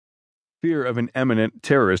Fear of an imminent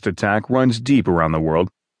terrorist attack runs deep around the world.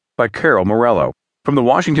 By Morello. From the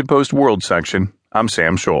Washington Post World section, I'm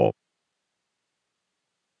Sam Scholl.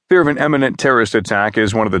 Fear of an imminent terrorist attack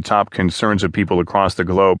is one of the top concerns of people across the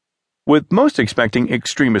globe, with most expecting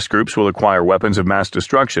extremist groups will acquire weapons of mass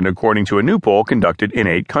destruction, according to a new poll conducted in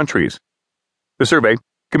 8 countries. The survey,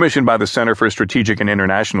 commissioned by the Center for Strategic and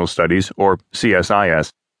International Studies, or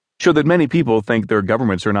CSIS, showed that many people think their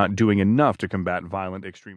governments are not doing enough to combat violent extremism.